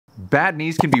Bad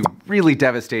knees can be really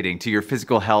devastating to your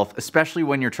physical health, especially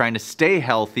when you're trying to stay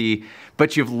healthy,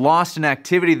 but you've lost an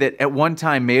activity that at one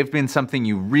time may have been something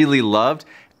you really loved,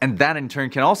 and that in turn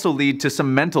can also lead to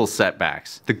some mental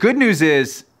setbacks. The good news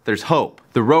is there's hope.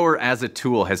 The rower as a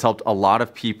tool has helped a lot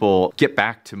of people get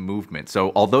back to movement.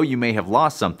 So although you may have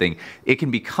lost something, it can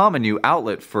become a new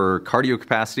outlet for cardio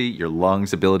capacity, your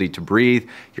lungs' ability to breathe,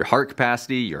 your heart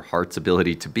capacity, your heart's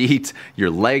ability to beat,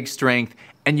 your leg strength,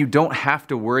 and you don't have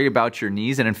to worry about your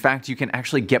knees. And in fact, you can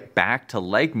actually get back to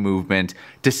leg movement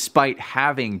despite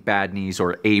having bad knees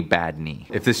or a bad knee.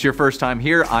 If this is your first time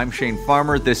here, I'm Shane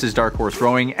Farmer, this is Dark Horse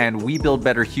Rowing, and we build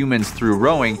better humans through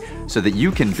rowing so that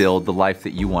you can build the life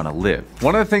that you want to live.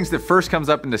 One of the things that first comes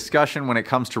up in discussion when it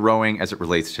comes to rowing as it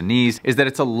relates to knees is that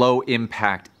it's a low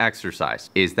impact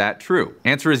exercise. Is that true?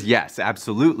 Answer is yes,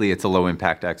 absolutely it's a low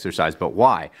impact exercise, but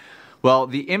why? Well,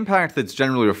 the impact that's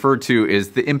generally referred to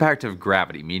is the impact of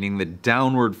gravity, meaning the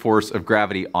downward force of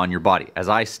gravity on your body. As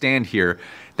I stand here,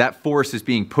 that force is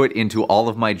being put into all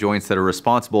of my joints that are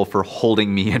responsible for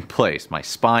holding me in place. My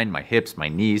spine, my hips, my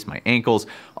knees, my ankles,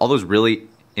 all those really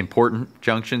important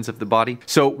junctions of the body.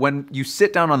 So when you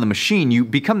sit down on the machine, you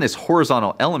become this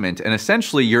horizontal element, and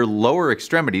essentially your lower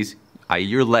extremities, i.e.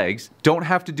 your legs, don't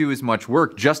have to do as much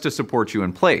work just to support you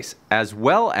in place, as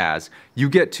well as you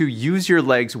get to use your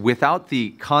legs without the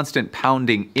constant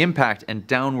pounding impact and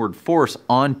downward force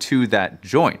onto that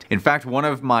joint. In fact, one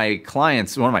of my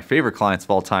favorite clients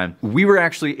of all time, we were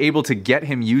actually able to get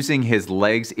him using his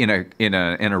legs in an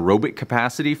aerobic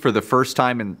capacity for the first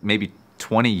time in maybe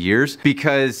 20 years,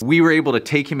 because we were able to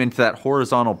take him into that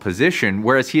horizontal position,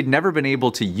 whereas he had never been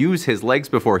able to use his legs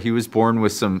before. He was born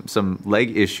with some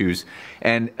leg issues,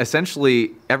 and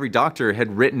essentially every doctor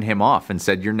had written him off and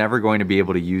said, you're never going to be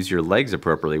able to use your legs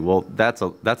appropriately. Well, that's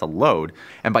a load.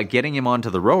 And by getting him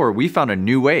onto the rower, we found a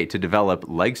new way to develop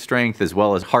leg strength as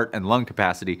well as heart and lung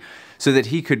capacity so that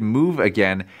he could move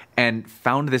again, and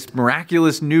found this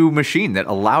miraculous new machine that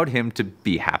allowed him to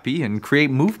be happy and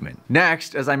create movement.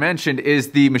 Next, as I mentioned,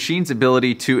 is the machine's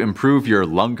ability to improve your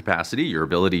lung capacity, your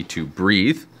ability to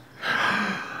breathe,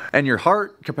 and your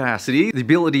heart capacity, the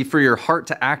ability for your heart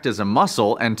to act as a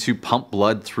muscle and to pump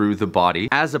blood through the body,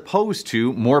 as opposed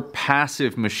to more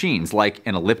passive machines like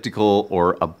an elliptical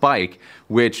or a bike,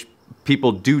 which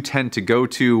people do tend to go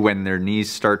to when their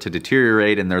knees start to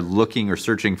deteriorate and they're looking or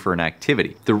searching for an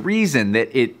activity. The reason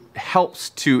that it helps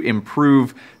to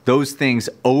improve those things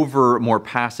over more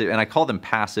passive, and I call them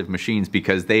passive machines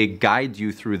because they guide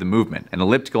you through the movement. An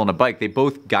elliptical and a bike, they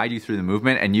both guide you through the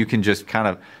movement, and you can just kind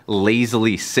of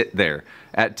lazily sit there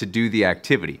to do the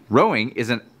activity. Rowing is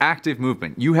an active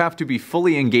movement. You have to be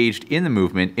fully engaged in the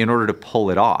movement in order to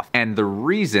pull it off. And the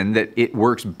reason that it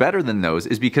works better than those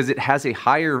is because it has a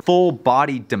higher full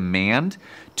body demand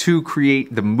to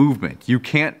create the movement. You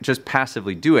can't just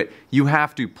passively do it. You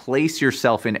have to place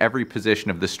yourself in every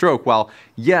position of the stroke. While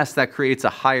yes, that creates a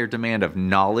higher demand of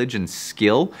knowledge and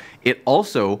skill, it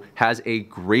also has a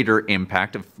greater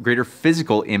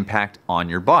physical impact on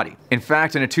your body. In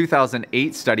fact, in a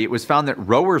 2008 study, it was found that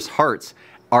rowers' hearts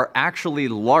are actually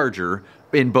larger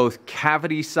in both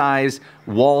cavity size,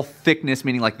 wall thickness,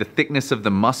 meaning like the thickness of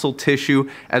the muscle tissue,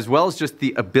 as well as just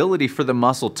the ability for the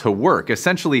muscle to work.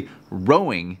 Essentially,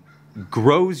 rowing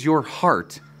grows your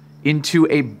heart into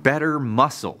a better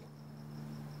muscle.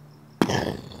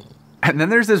 And then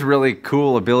there's this really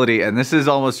cool ability, and this has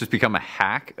almost just become a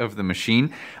hack of the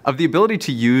machine, of the ability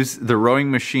to use the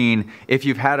rowing machine if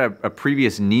you've had a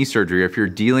previous knee surgery, or if you're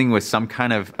dealing with some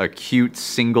kind of acute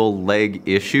single leg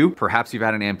issue. Perhaps you've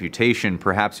had an amputation,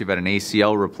 perhaps you've had an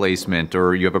ACL replacement,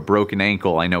 or you have a broken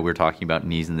ankle. I know we're talking about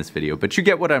knees in this video, but you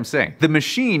get what I'm saying. The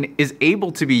machine is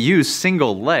able to be used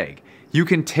single leg. You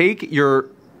can take your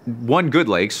one good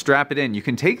leg, strap it in. You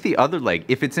can take the other leg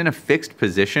if it's in a fixed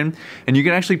position, and you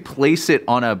can actually place it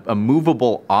on a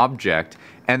movable object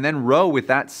and then row with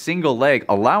that single leg,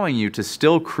 allowing you to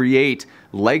still create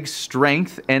leg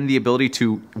strength and the ability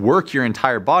to work your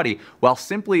entire body while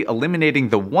simply eliminating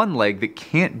the one leg that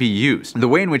can't be used. The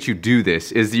way in which you do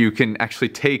this is you can actually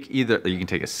take you can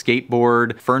take a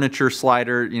skateboard, furniture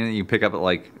slider, you pick up at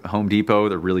like Home Depot.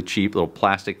 They're really cheap, little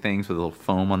plastic things with a little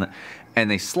foam on them, and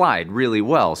they slide really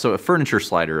well. So a furniture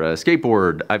slider, a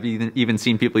skateboard, I've even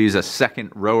seen people use a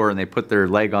second rower and they put their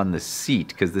leg on the seat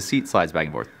because the seat slides back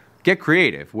and forth. Get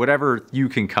creative, whatever you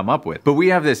can come up with. But we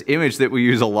have this image that we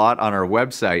use a lot on our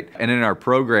website and in our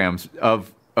programs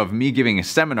of me giving a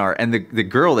seminar, and the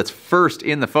girl that's first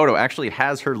in the photo actually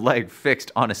has her leg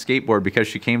fixed on a skateboard because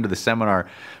she came to the seminar,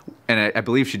 and I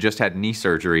believe she just had knee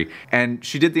surgery, and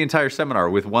she did the entire seminar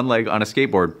with one leg on a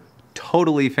skateboard,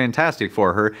 totally fantastic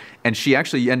for her, and she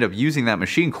actually ended up using that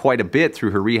machine quite a bit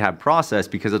through her rehab process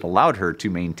because it allowed her to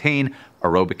maintain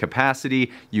aerobic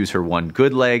capacity, use her one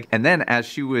good leg, and then as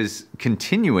she was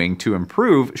continuing to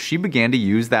improve, she began to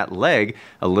use that leg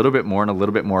a little bit more and a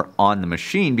little bit more on the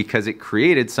machine because it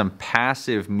created some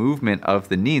passive movement of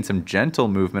the knee and some gentle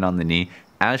movement on the knee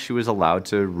as she was allowed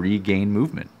to regain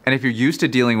movement. And if you're used to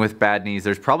dealing with bad knees,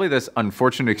 there's probably this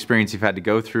unfortunate experience you've had to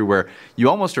go through where you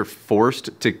almost are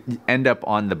forced to end up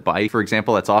on the bike. For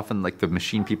example, that's often like the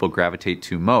machine people gravitate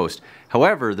to most.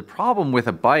 However, the problem with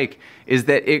a bike is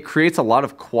that it creates a lot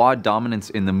of quad dominance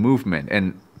in the movement,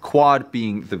 and quad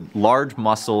being the large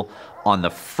muscle on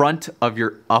the front of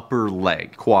your upper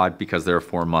leg. Quad because there are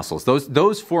 4 muscles.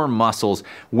 Those 4 muscles,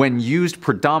 when used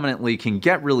predominantly, can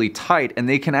get really tight and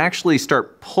they can actually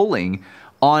start pulling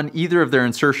on either of their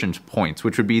insertion points,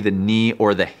 which would be the knee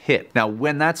or the hip. Now,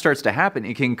 when that starts to happen,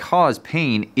 it can cause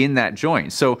pain in that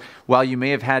joint. So while you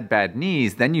may have had bad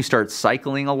knees, then you start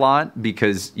cycling a lot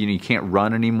because you can't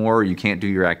run anymore, or you can't do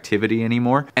your activity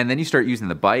anymore. And then you start using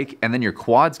the bike, and then your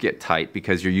quads get tight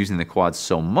because you're using the quads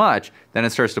so much, then it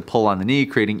starts to pull on the knee,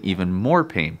 creating even more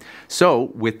pain.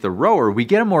 So with the rower, we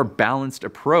get a more balanced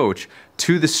approach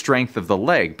to the strength of the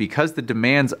leg because the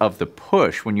demands of the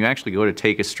push when you actually go to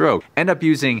take a stroke end up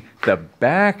using the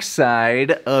back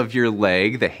side of your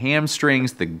leg, the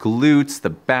hamstrings, the glutes, the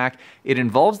back. It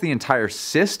involves the entire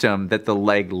system that the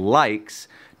leg likes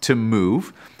to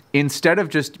move. Instead of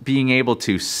just being able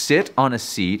to sit on a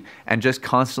seat and just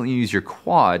constantly use your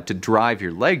quad to drive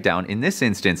your leg down, in this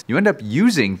instance, you end up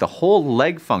using the whole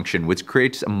leg function, which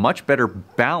creates a much better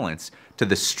balance to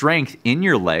the strength in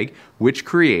your leg, which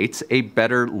creates a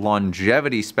better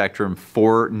longevity spectrum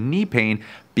for knee pain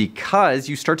because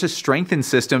you start to strengthen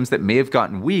systems that may have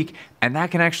gotten weak, and that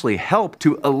can actually help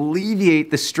to alleviate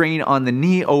the strain on the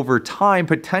knee over time,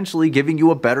 potentially giving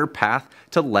you a better path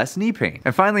to less knee pain.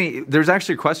 And finally, there's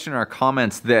actually a question in our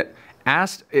comments that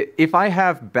asked, if I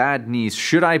have bad knees,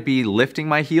 should I be lifting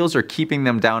my heels or keeping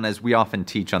them down as we often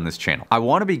teach on this channel? I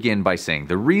want to begin by saying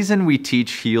the reason we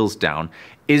teach heels down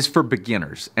is for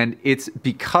beginners, and it's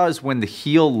because when the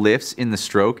heel lifts in the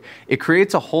stroke, it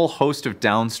creates a whole host of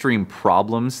downstream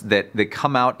problems that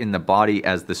come out in the body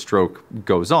as the stroke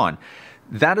goes on.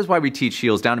 That is why we teach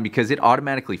heels down, because it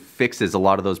automatically fixes a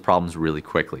lot of those problems really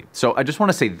quickly. So I just want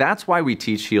to say that's why we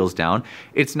teach heels down.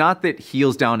 It's not that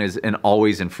heels down is an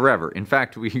always and forever. In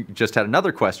fact, we just had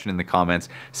another question in the comments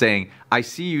saying, I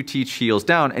see you teach heels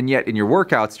down and yet in your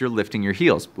workouts you're lifting your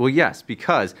heels. Well, yes,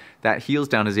 because that heels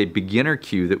down is a beginner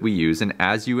cue that we use, and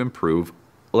as you improve,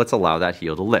 let's allow that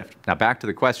heel to lift. Now back to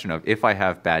the question of, if I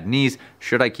have bad knees,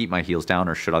 should I keep my heels down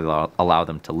or should I allow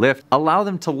them to lift? Allow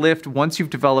them to lift once you've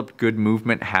developed good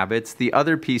movement habits. The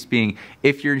other piece being,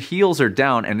 if your heels are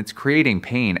down and it's creating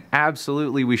pain,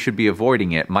 absolutely we should be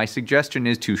avoiding it. My suggestion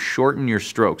is to shorten your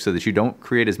stroke so that you don't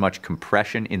create as much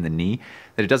compression in the knee,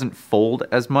 that it doesn't fold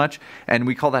as much, and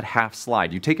we call that half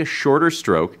slide. You take a shorter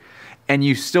stroke and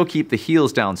you still keep the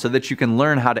heels down so that you can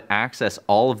learn how to access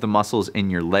all of the muscles in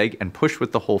your leg and push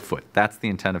with the whole foot. That's the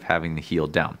intent of having the heel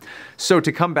down. So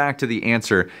to come back to the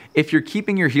answer, if you're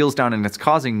keeping your heels down and it's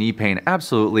causing knee pain,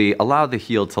 absolutely allow the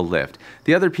heel to lift.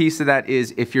 The other piece of that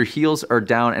is, if your heels are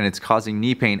down and it's causing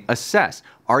knee pain, assess.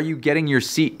 Are you getting your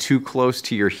seat too close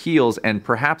to your heels, and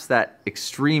perhaps that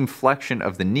extreme flexion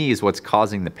of the knee is what's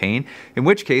causing the pain? In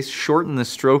which case, shorten the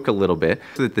stroke a little bit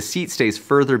so that the seat stays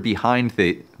further behind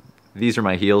these are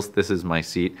my heels, this is my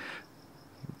seat.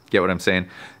 Get what I'm saying?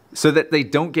 So that they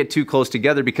don't get too close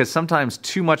together, because sometimes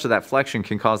too much of that flexion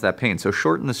can cause that pain. So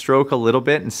shorten the stroke a little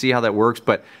bit and see how that works.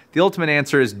 But the ultimate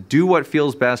answer is do what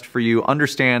feels best for you.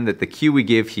 Understand that the cue we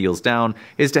give, heels down,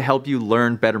 is to help you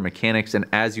learn better mechanics, and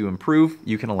as you improve,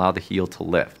 you can allow the heel to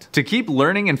lift. To keep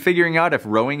learning and figuring out if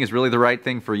rowing is really the right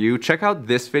thing for you, check out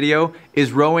this video.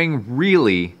 Is rowing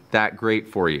really that great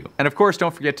for you? And of course,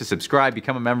 don't forget to subscribe,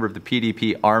 become a member of the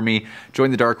PDP Army, join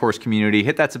the Dark Horse community,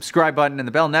 hit that subscribe button and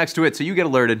the bell next to it so you get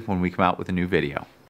alerted when we come out with a new video.